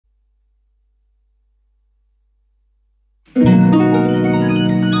You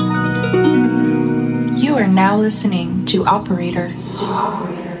are now listening to Operator.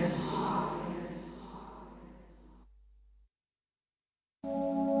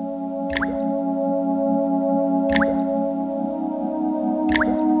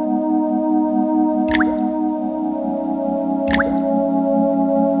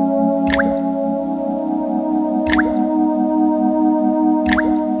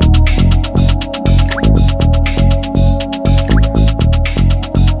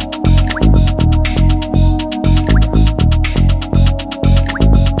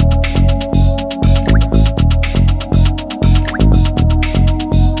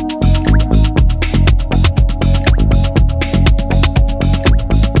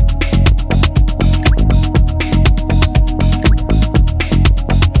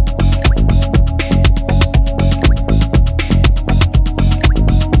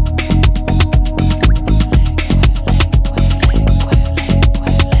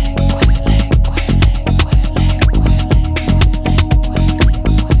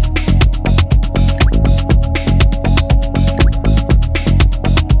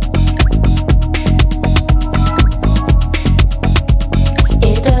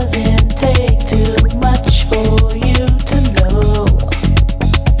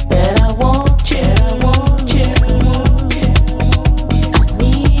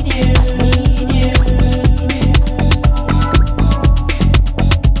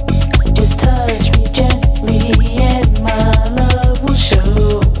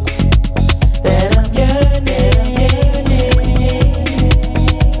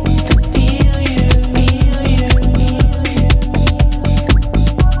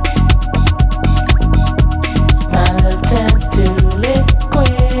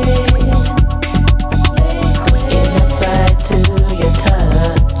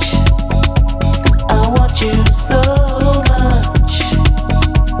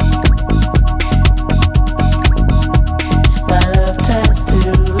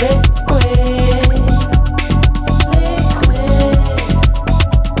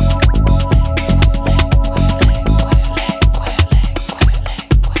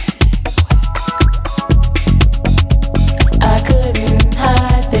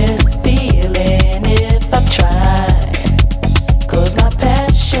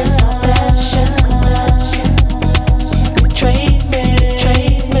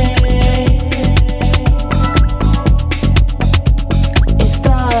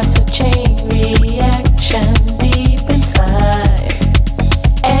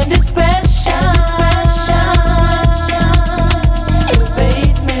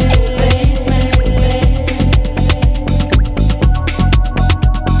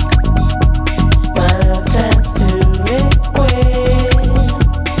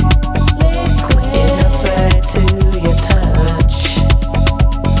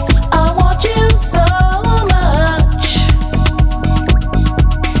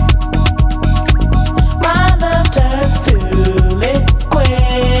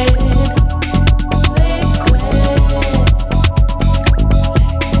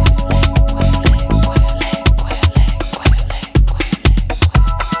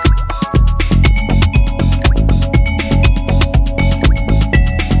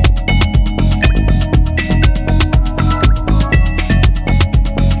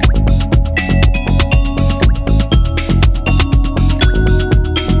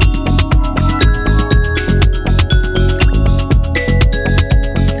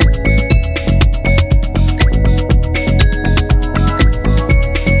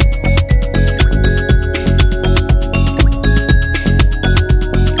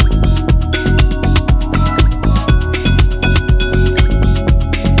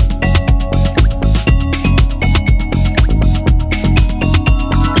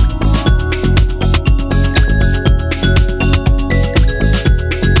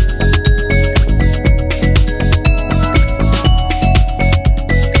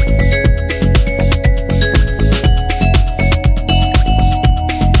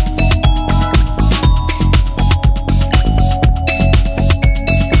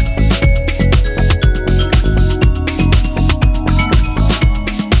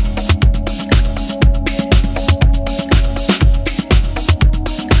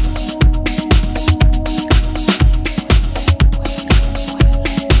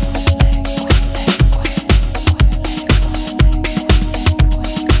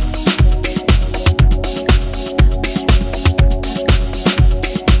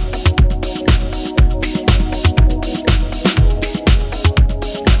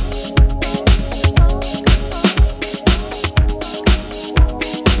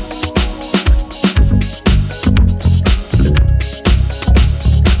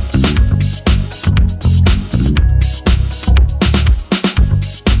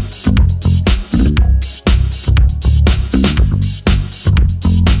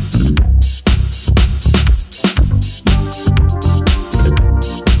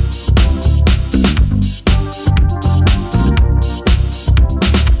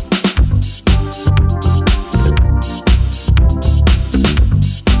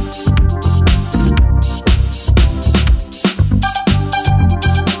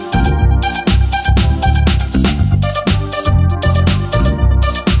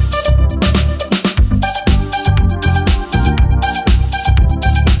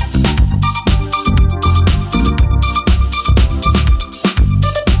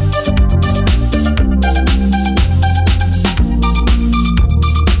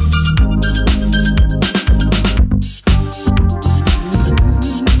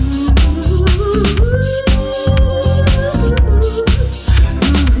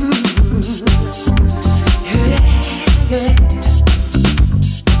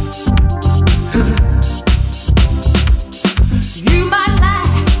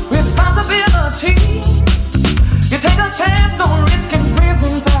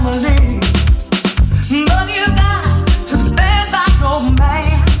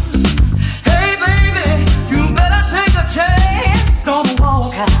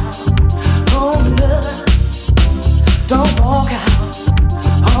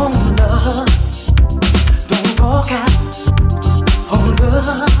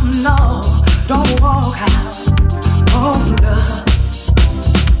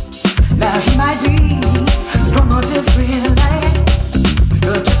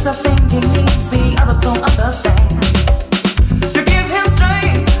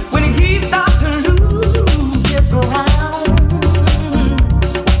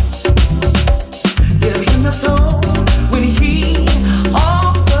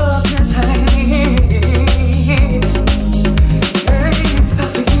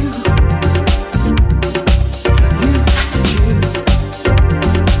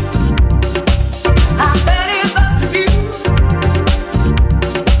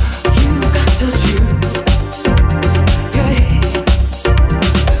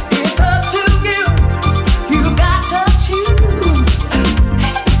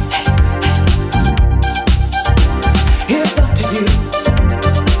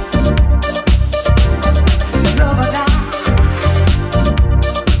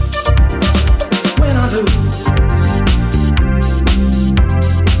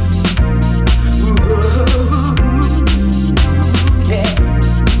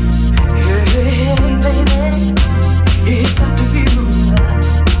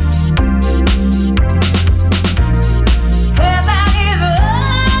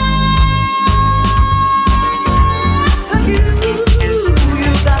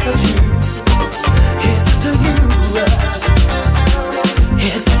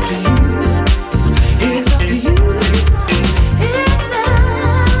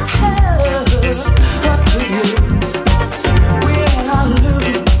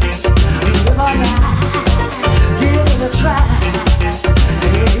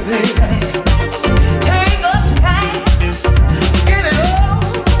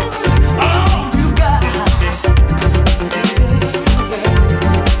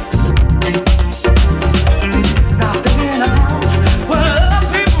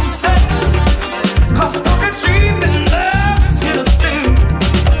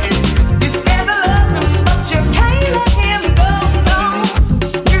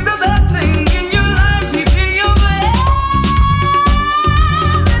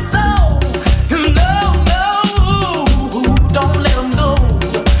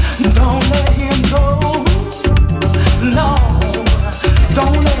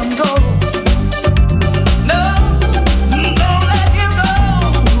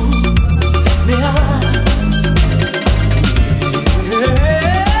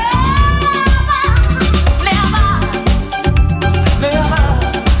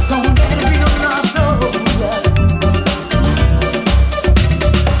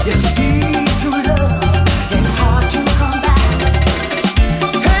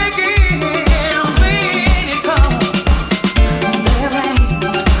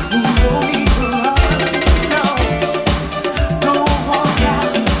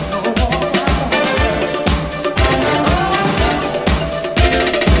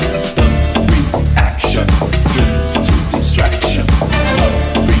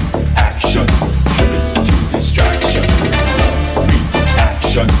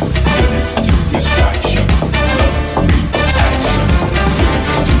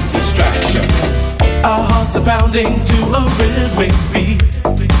 pounding to a rhythmic beat.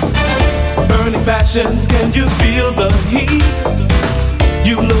 Burning passions, can you feel the heat?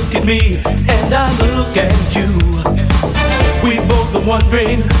 You look at me and I look at you. We both are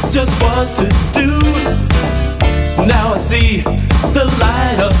wondering just what to do. Now I see the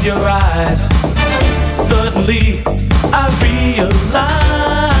light of your eyes. Suddenly I realize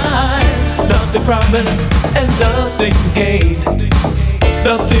nothing promised and nothing gained.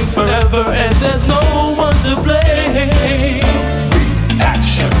 Nothing's forever and there's no one to blame.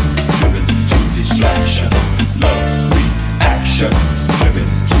 Reaction, driven to distraction. Love, reaction, driven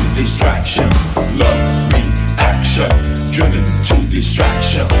to distraction. Love, reaction, driven to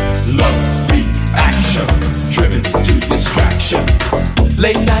distraction. Love, reaction, driven to distraction.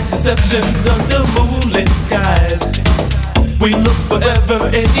 Late night deceptions under moonlit skies. We look forever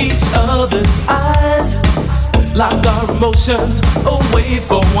in each other's eyes. Lock our emotions away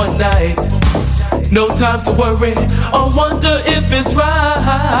for one night. No time to worry or wonder if it's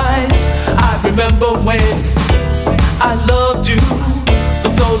right. I remember when I loved you for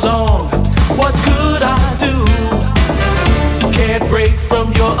so long. What could I do? Can't break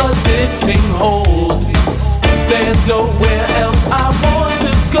from your addicting hold. There's nowhere else I want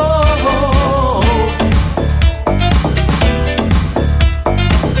to go.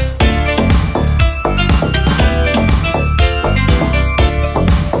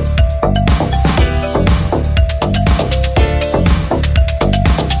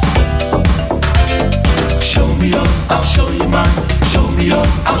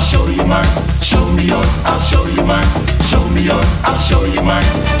 yours, I'll show you mine.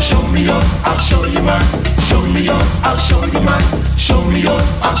 Show me yours, I'll show you mine. Show me yours, I'll show you mine. Show me yours,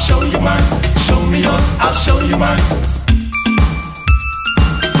 I'll show you mine. Show me yours, I'll show you mine.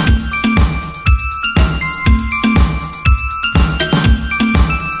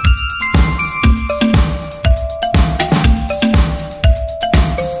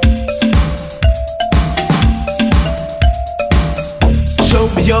 Show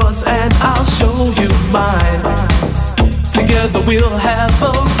me yours and I'll show you mine. Together we'll have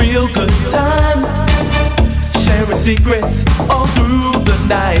a real good time, sharing secrets all through the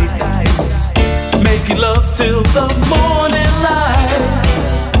night, making love till the morning light.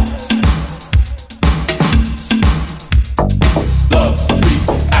 Love,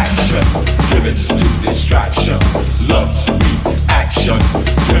 reaction, driven to distraction. Love, reaction,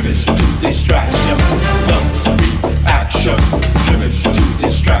 driven to distraction. Love, reaction, driven to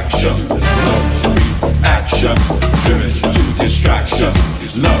distraction. Love, reaction, driven to distraction.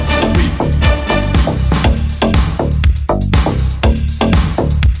 Love,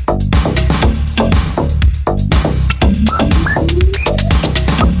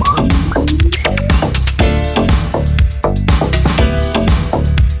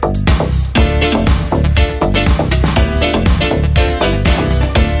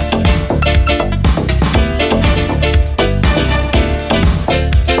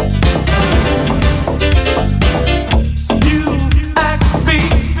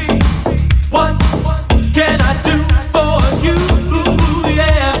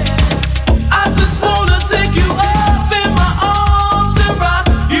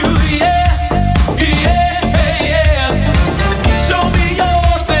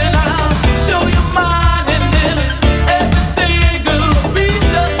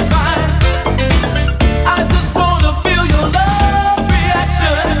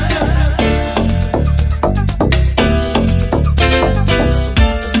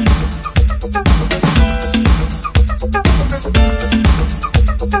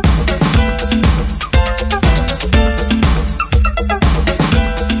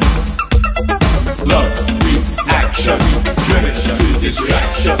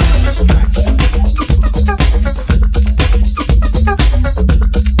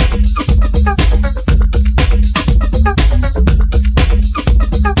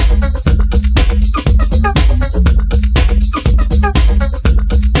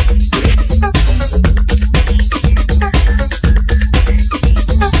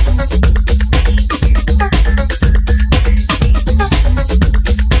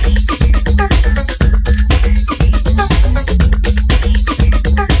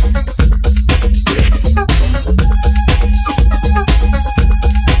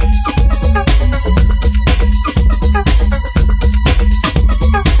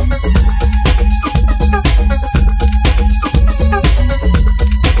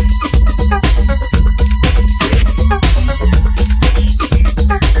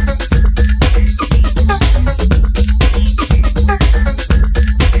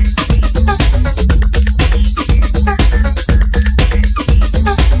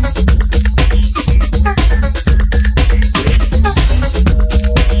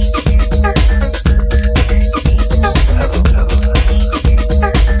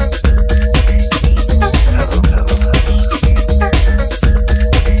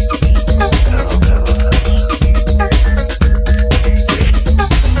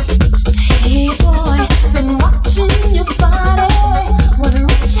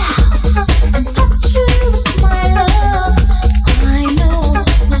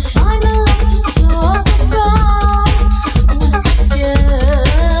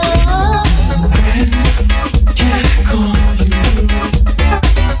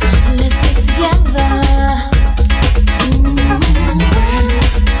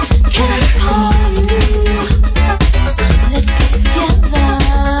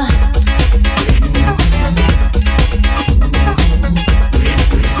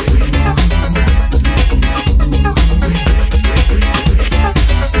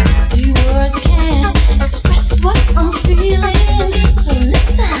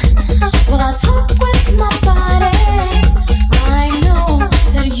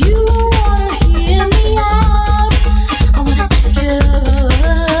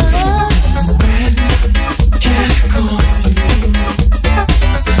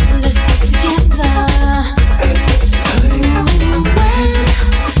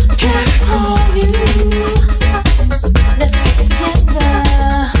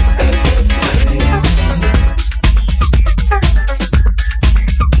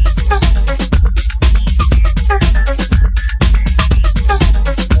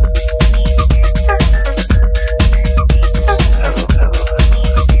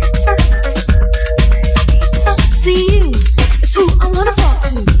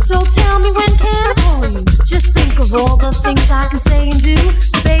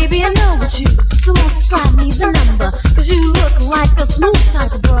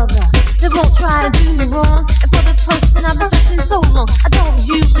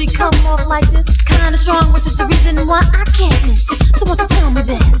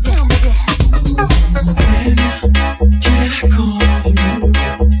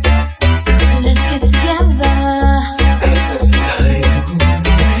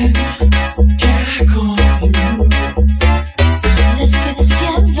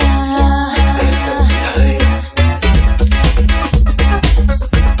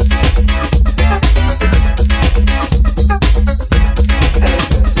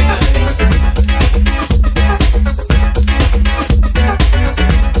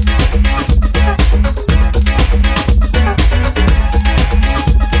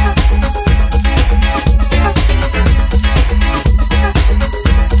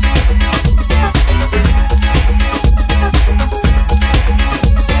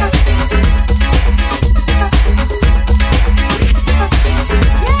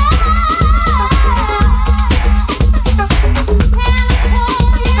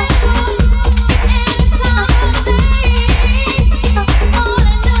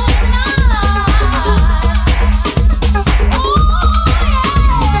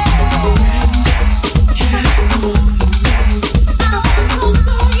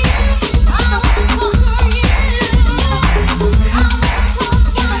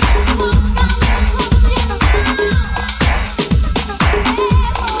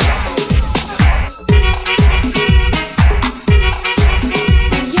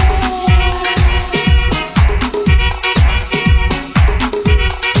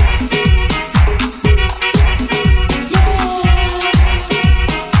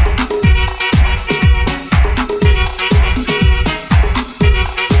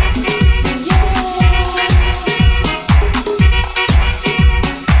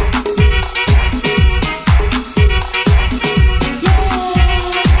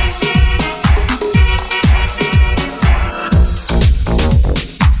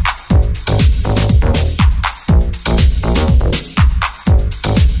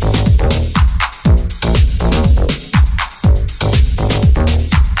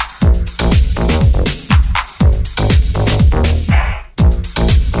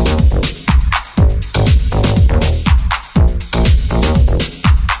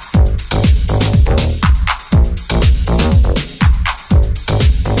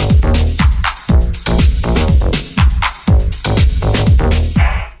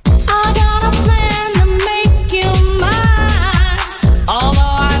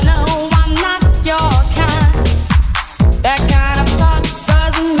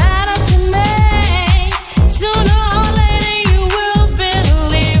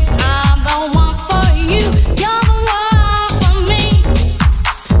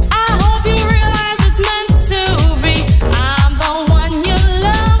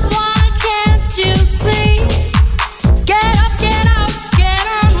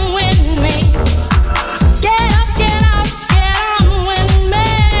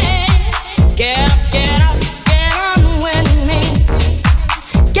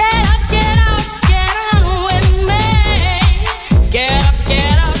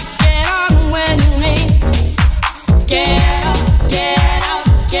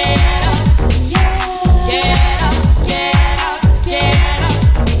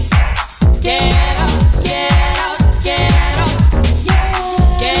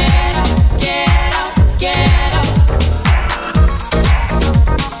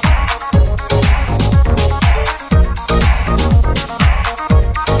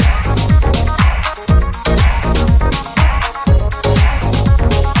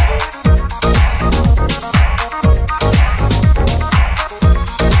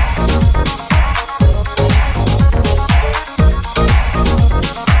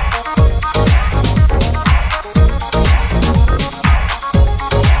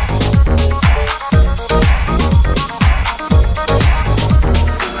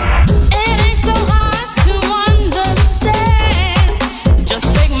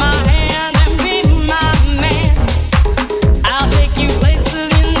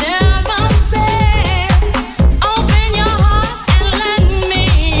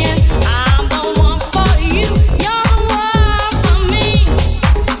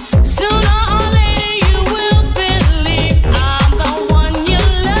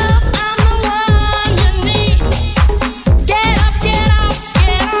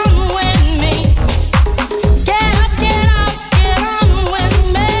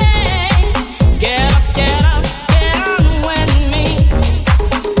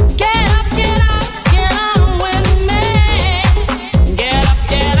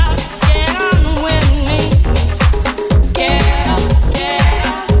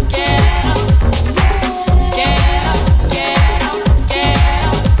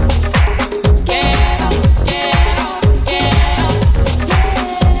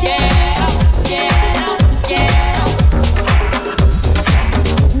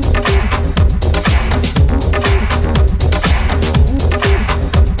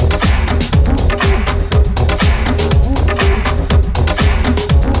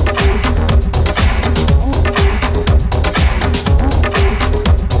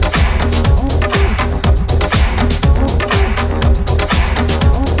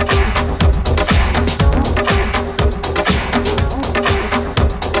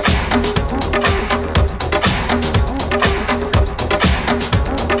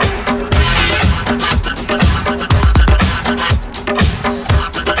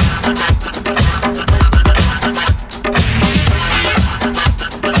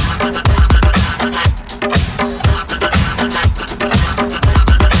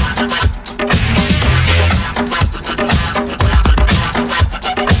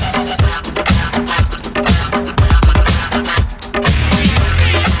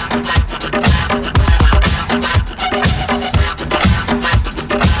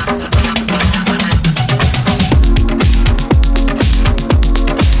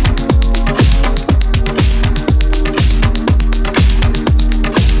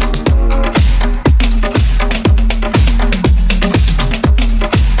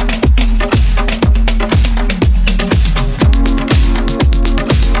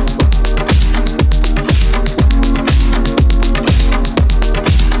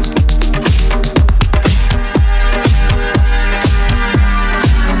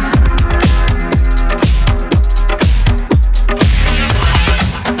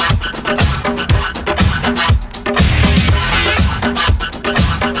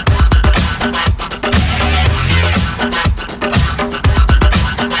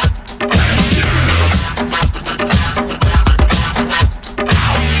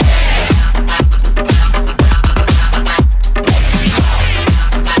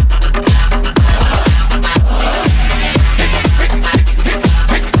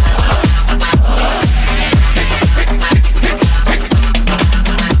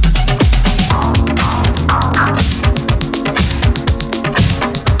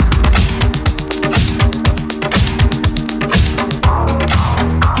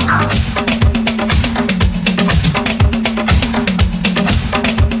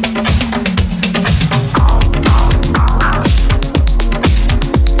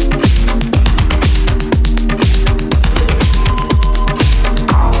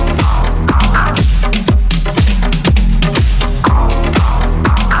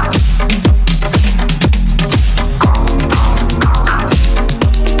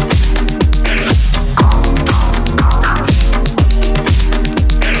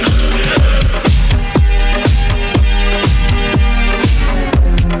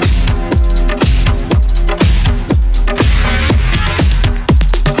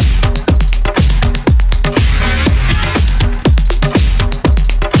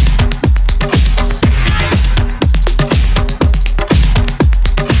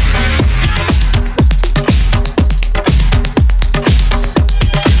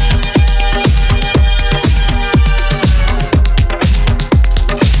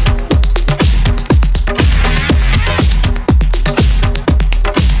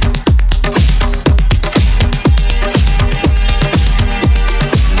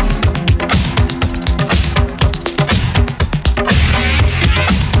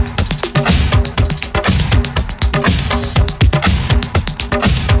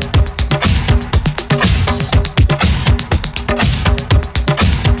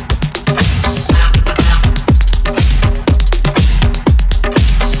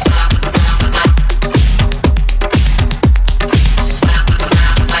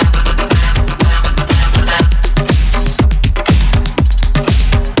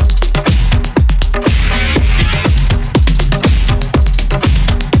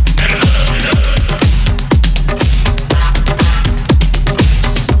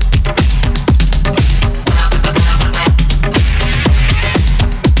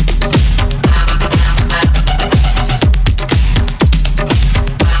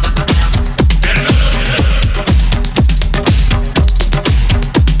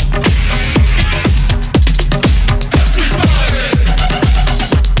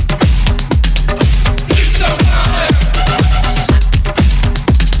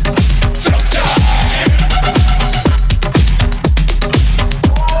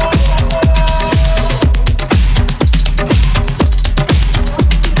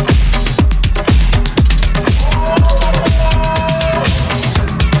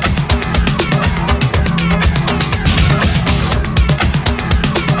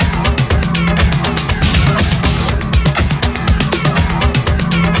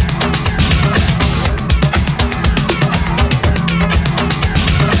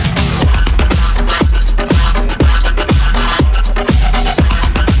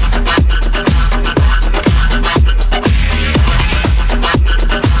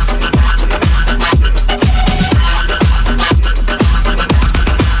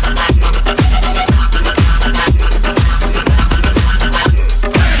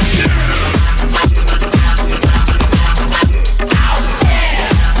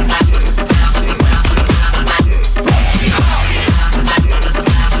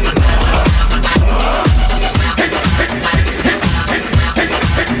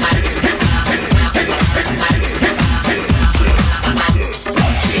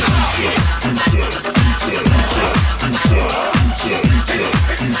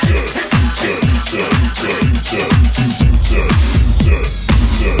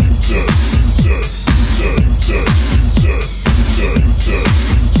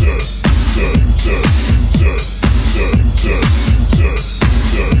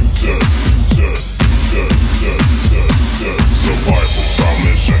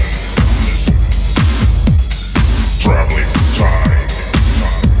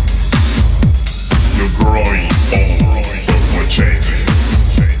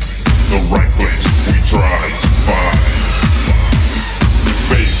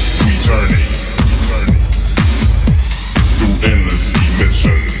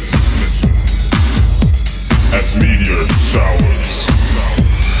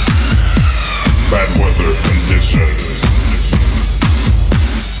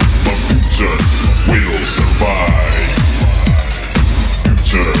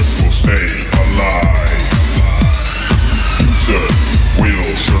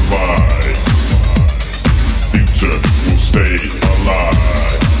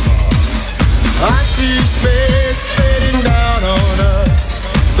 see space fading down on us.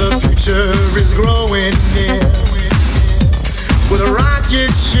 The future is growing near. With rocket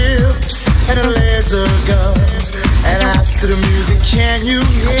ships and laser guns and eyes to the music, can you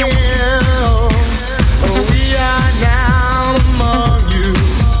hear? Oh, we are now among you.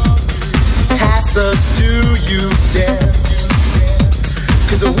 Pass us, do you dare?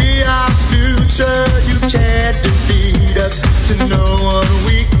 'Cause we are future, you can't defeat us. To no one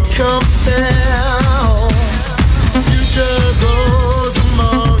we compare. Future goes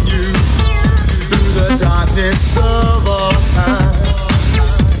among you through the darkness of all time.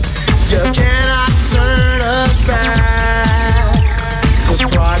 You cannot turn us back, 'cause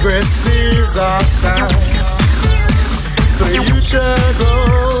progress is our sign. The future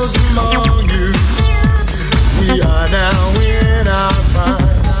goes among you. We are now in our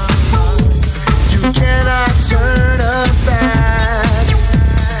prime. You cannot turn us back.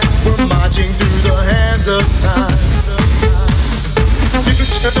 We're marching through the hands of time.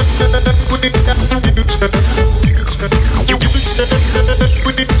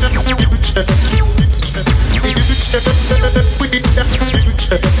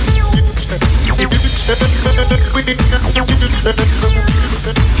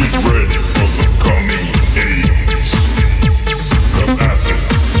 Get ready for the coming age, 'cause acid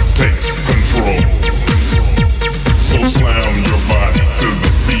takes control. So slam your body to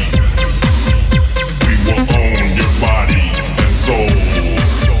the beat. We will own your body and soul.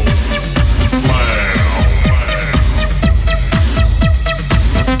 Slam,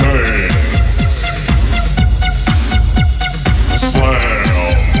 dance, slam,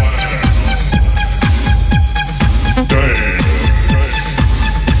 dance.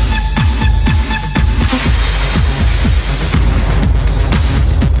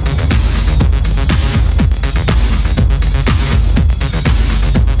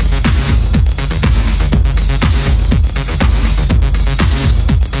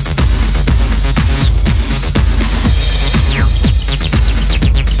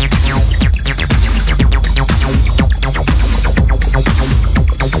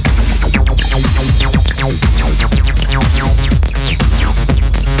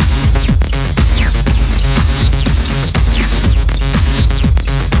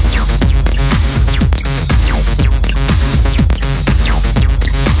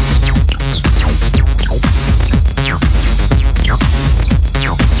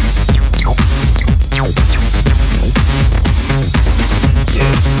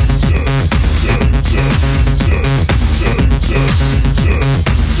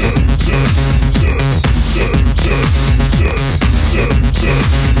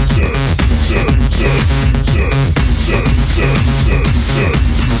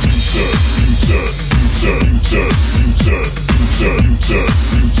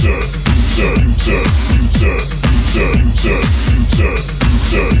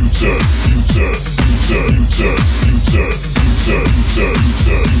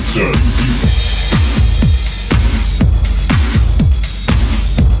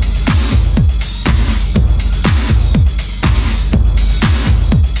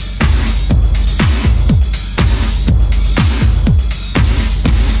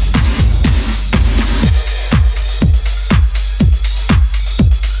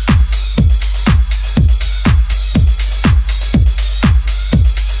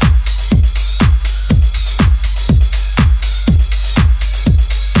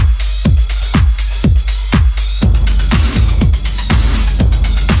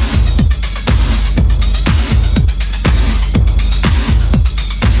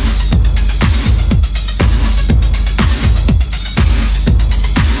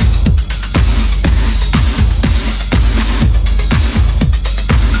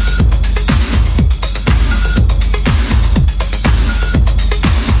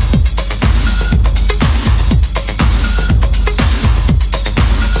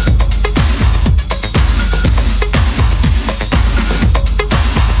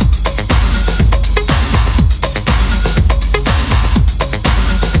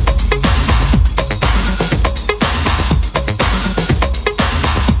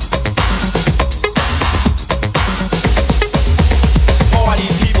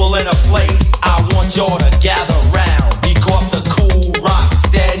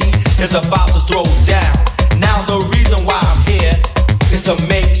 is about to throw down. Now the reason why I'm here is to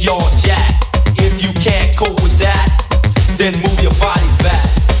make your jack. If you can't cope with that, then move your bodies back.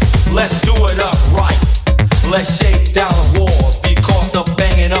 Let's do it up right. Let's shake down the walls, because the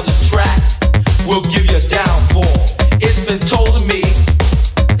banging of this track will give you a downfall. It's been told to me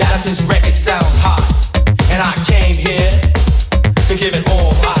that this record sounds hot, and I came here to give it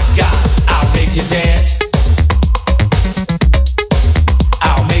all I got. I'll make you dance.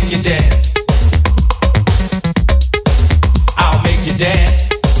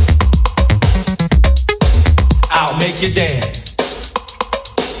 make you dance.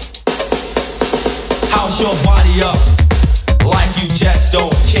 House your body up like you just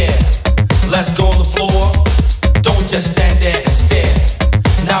don't care. Let's go on the floor, don't just stand there and stare.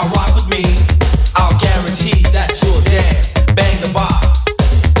 Now rock with me, I'll guarantee that you'll dance. Bang the box,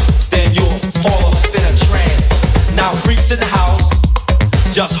 then you'll fall off in a trance. Now freaks in the house,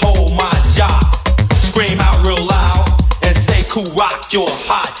 just hold my job. Scream out real loud and say cool rock, you're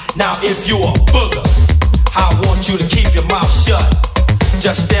hot. Now if you're a booger, I want you to keep your mouth shut.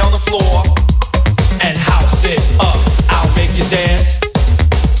 Just stay on the floor and house it up. I'll make you dance.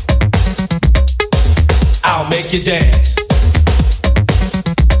 I'll make you dance.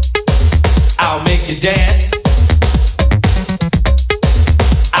 I'll make you dance.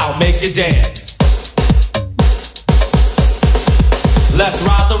 I'll make you dance. Let's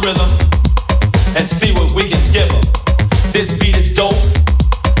ride the rhythm and see what we can give 'em. This beat is dope,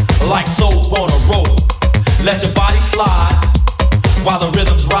 like soap on a rope. Let your body slide while the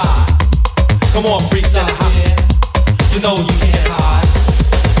rhythms ride. Come on, freaks in the house, you know you can't hide.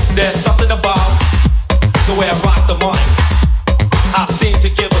 There's something about the way I rock the mic. I seem to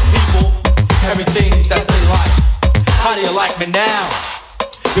give the people everything that they like. How do you like me now?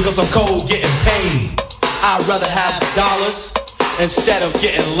 Because I'm cold getting paid. I'd rather have dollars instead of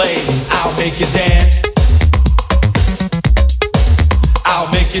getting laid. I'll make you dance. I'll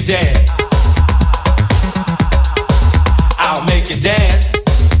make you dance. I'll make you dance.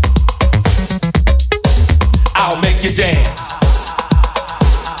 I'll make you dance.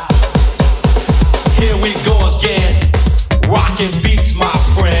 Here we go again, rockin' beats, my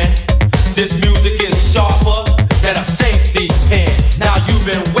friend. This music is sharper than a safety pin. Now you've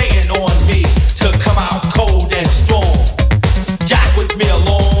been waiting on me to come out cold and strong. Jack with me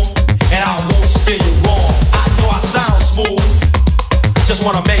along, and I won't steer you wrong. I know I sound smooth, just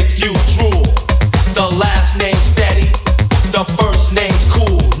wanna make you drool. The last name's steady, the first name's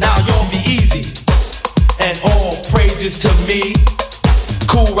cool. Now you'll be easy, and all praises to me.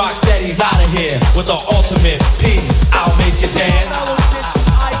 Cool rock steady's out of here with the ultimate piece. I'll make you dance.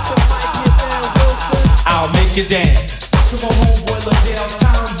 I'll make you dance. To my homeboy Liddell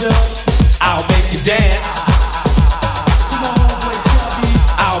Townsville, I'll make you dance. To my homeboy Chubby,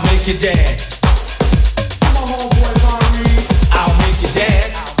 I'll make you dance. To my homeboy Maurice, I'll make you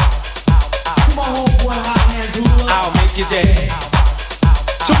dance. To my homeboy Hot Hands Hula, I'll make you dance.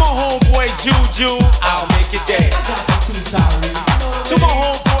 To my homeboy Juju, I'll make you dance. I got the two Tyree. To my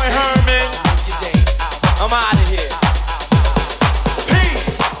homeboy Herman, I'm out of here.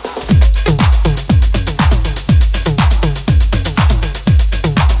 Peace.